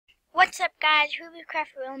What's up guys,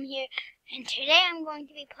 RubyCraft Realm here, and today I'm going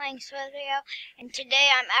to be playing Slither.io, and today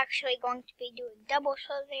I'm actually going to be doing double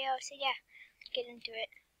Slither.io, so yeah, let's get into it.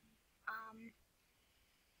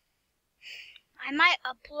 I might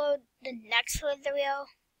upload the next Slither.io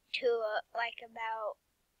to like about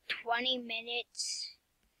 20 minutes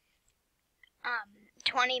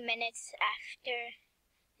after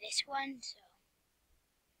this one, so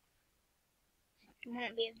it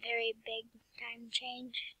won't be a very big time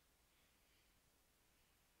change.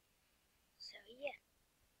 So yeah,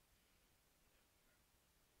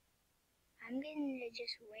 I'm going to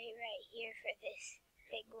just wait right here for this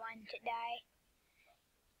big one to die,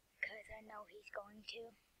 because I know he's going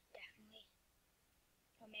to, definitely.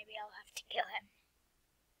 Or maybe I'll have to kill him.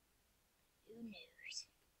 Who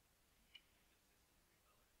knows?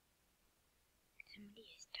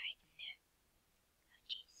 Somebody has died in there. Oh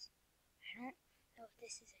jeez. I don't know if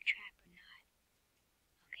this is a trap or not.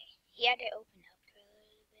 Okay, he had to open up for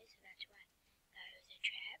a little bit, so that's why I thought it was a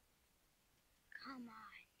trap. Come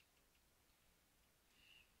on.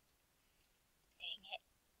 Dang it.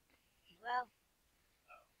 Well,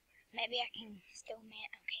 maybe I can still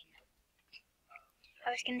okay, no.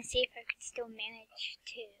 I was gonna see if I could still manage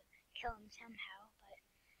to kill him somehow, but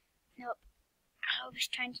nope. I was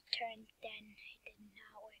trying to turn, then it did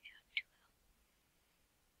not work out too well.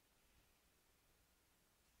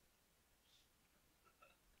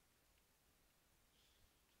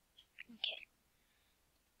 Okay.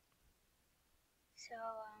 So,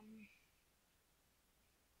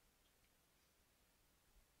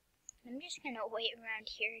 I'm just gonna wait around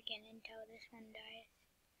here again until this one dies.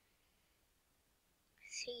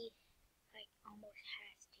 See, like, almost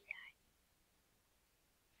has to die.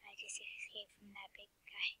 I just escaped from that big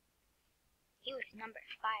guy. He was number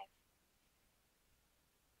 5.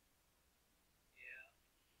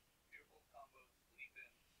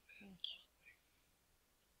 Okay.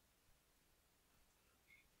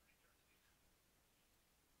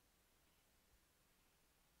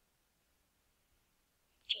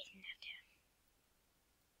 Chasing after him.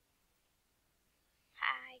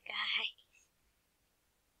 Hi, guys.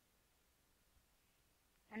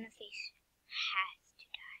 One of these has to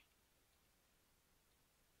die.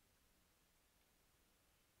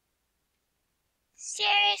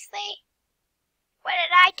 Seriously? What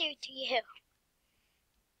did I do to you?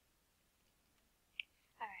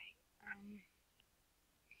 Alright,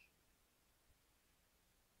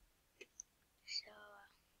 so,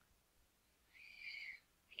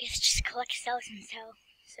 I guess just collect cells until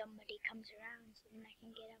somebody comes around so then I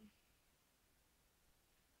can get them.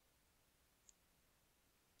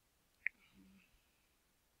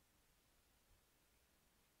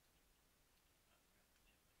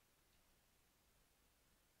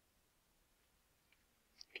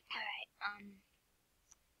 Alright,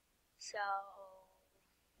 so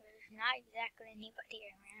there's not exactly anybody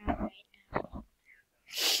around right now.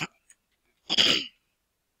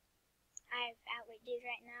 I have allergies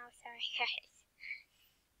right now, sorry guys.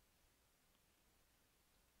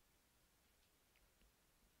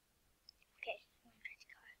 Okay, I'm gonna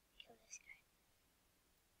try to kill this guy.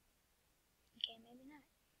 Okay, maybe not.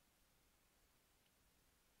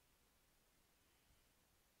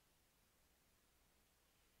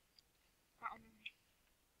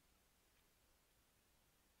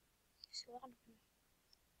 There's a lot of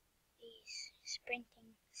these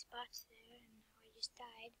sprinting spots there, and now I just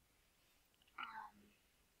died. I'm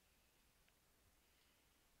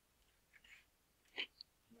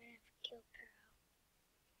gonna kill Pearl.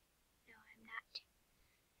 No, I'm not.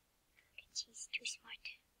 Because he's too smart.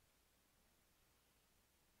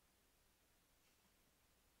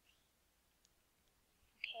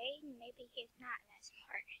 Okay, maybe he's not that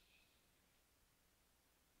smart.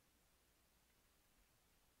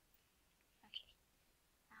 Okay.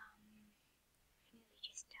 I nearly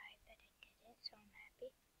just died, but I didn't, so I'm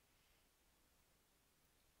happy.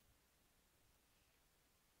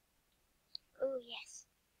 Oh, yes.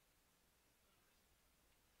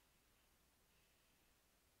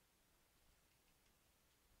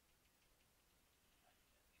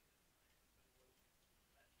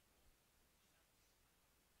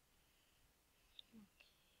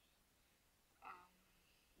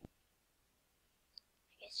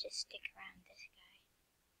 I guess just stick around this guy.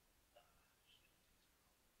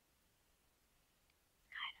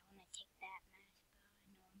 God, I want to take that mass bow.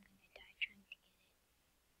 I know I'm going to die trying to get it.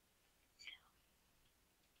 So.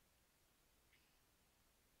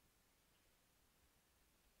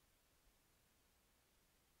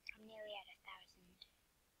 I'm nearly at 1,000.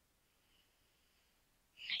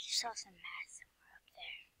 I just saw some mass somewhere up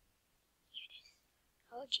there. Here it is.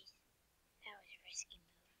 Oh, jeez. That was a risky move.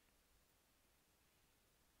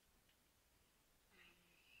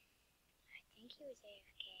 he was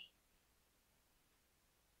AFK.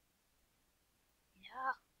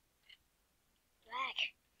 No. Black.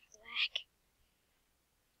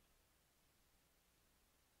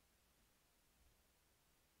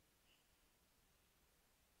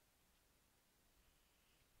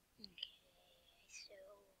 Okay, so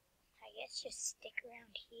I guess just stick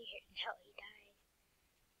around here until he dies.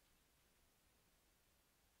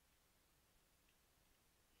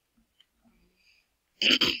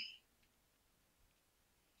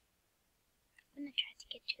 I'm gonna try to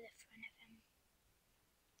get to the front of him.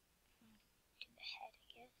 To the head, I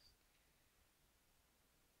guess.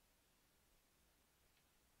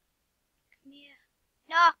 Come here.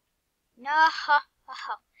 No! No!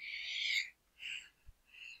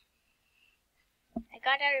 I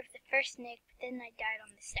got out of the first nick, but then I died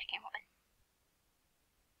on the second one.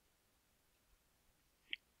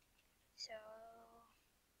 So,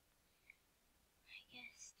 I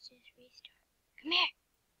guess just restart. Come here!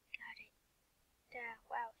 Got it.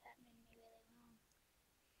 Wow, that made me really long.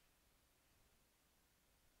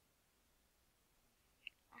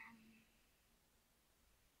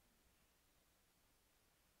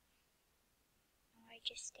 I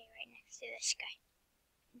just stay right next to this guy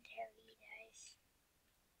until he dies.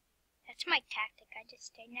 That's my tactic. I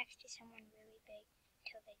just stay next to someone really big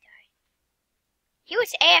until they die. He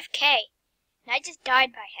was AFK, and I just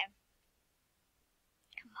died by him.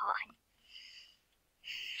 Come on.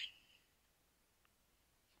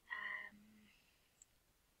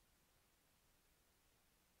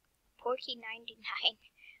 Porky99.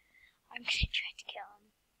 I'm gonna try to kill him.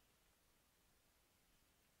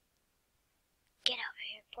 Get over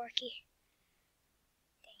here, Porky.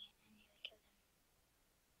 Dang it, I nearly killed him.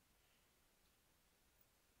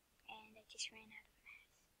 And I just ran out of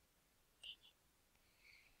mass. Dang it.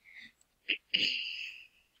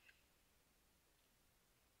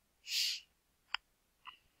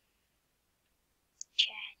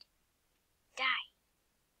 Chad. Die.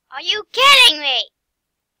 Are you kidding me?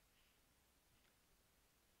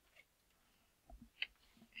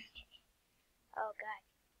 Oh god.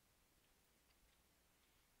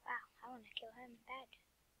 Wow, I want to kill him bad.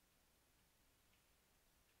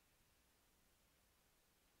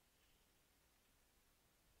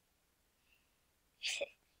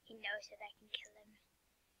 He knows that I can kill him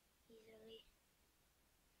easily.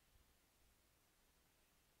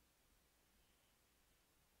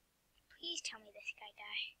 Please tell me this guy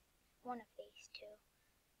died. One of these two.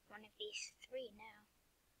 One of these three now.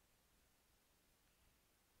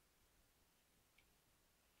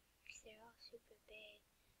 They're all super big.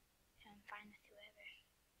 And I'm fine with whoever.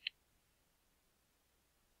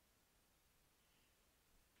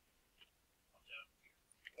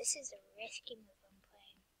 This is a risky move I'm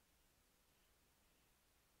playing.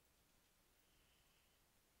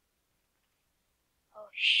 Oh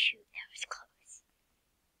shoot, that was close.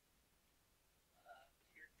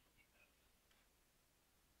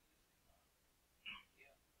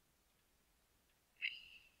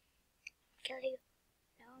 Kill you.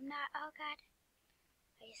 No, I'm not. Oh god.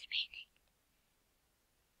 I just panicked.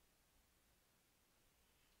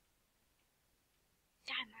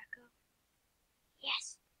 Die, Marco.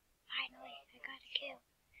 Yes. Finally, I got a kill.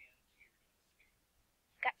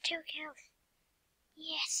 Got 2 kills.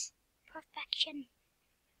 Yes. Perfection.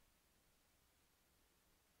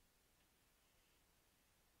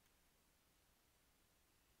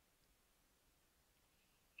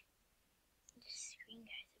 This green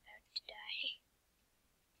guy's about to die.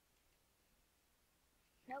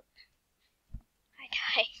 Nope. I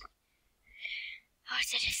died. Oh,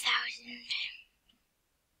 it's at 1,000.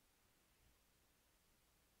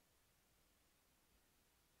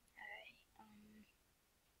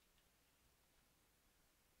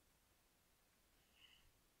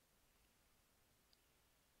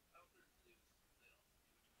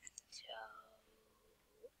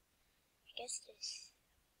 I guess just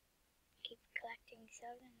keep collecting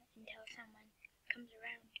cells until someone comes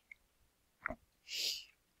around.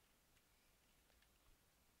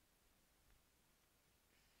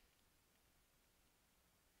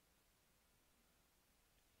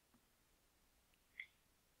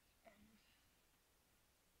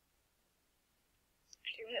 I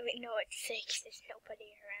don't really know it's 6, there's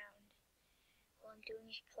nobody around. All I'm doing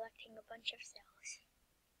is collecting a bunch of cells.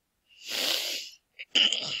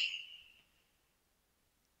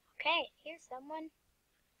 Okay, here's someone.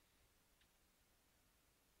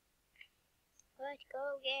 Let's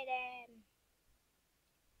go get him.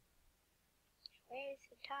 Where's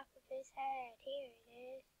the top of his head? Here it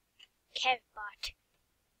is. Kevbot.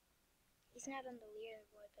 He's not on the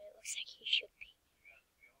leaderboard, but it looks like he should be.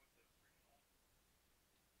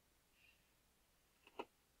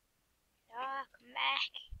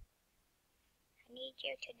 need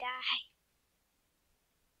you to die.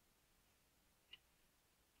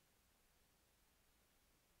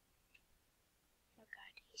 Oh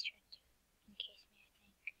god, he's trying to encase me, I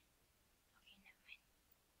think. Okay, never mind.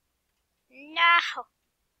 No!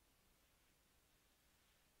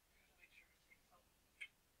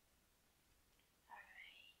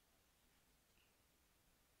 Alright.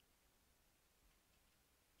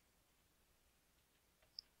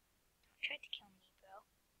 Don't try to kill me, bro.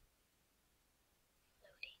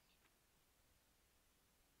 Loading.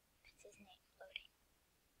 What's his name? Loading.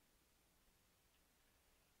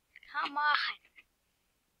 Come on!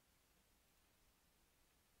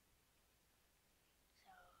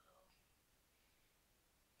 So,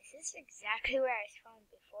 this is exactly where I spawned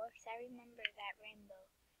before, because I remember that rainbow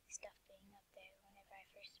stuff being up there whenever I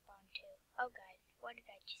first spawned too. Oh god, what did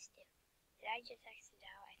I just do? Did I just exit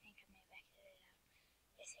out? I think I may have exited out.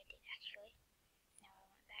 Yes, I did actually. Now I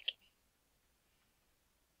went back in.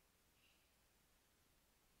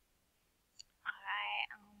 Alright,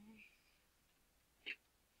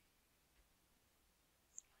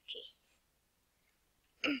 okay.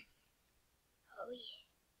 Oh yeah.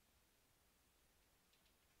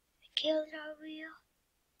 The kills are real.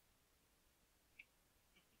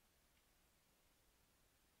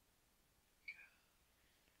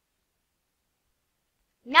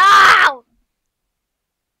 No!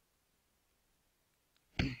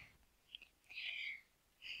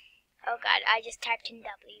 Oh god, I just typed in W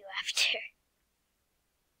after.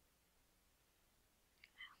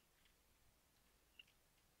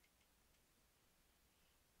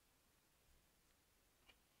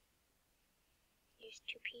 Here's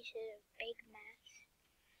 2 pieces of Big Macs.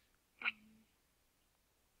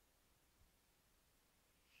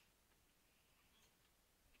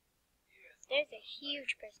 There's a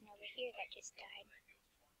huge person over here that just died.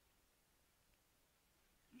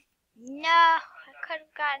 No, I could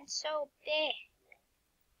have gotten so big.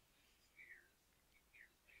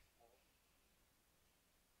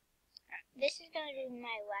 This is going to be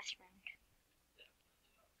my last round.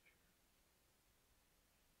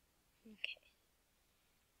 Okay.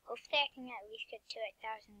 Hopefully I can at least get to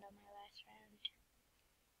 1,000 on my last round.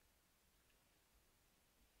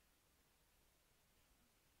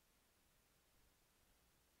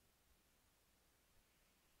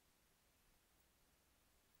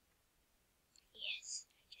 Yes,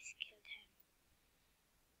 I just killed him.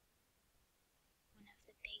 One of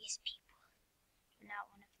the biggest people.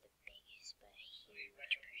 Not one of the biggest, but a huge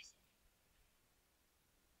person.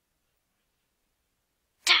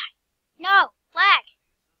 Die! No! Lag!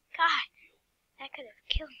 God! That could have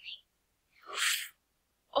killed me.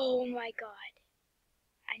 Oh my god.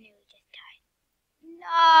 I nearly just died.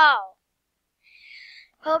 No!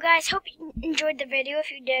 Well guys, hope you enjoyed the video.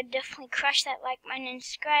 If you did, definitely crush that like button and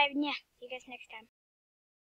subscribe. And yeah, see you guys next time.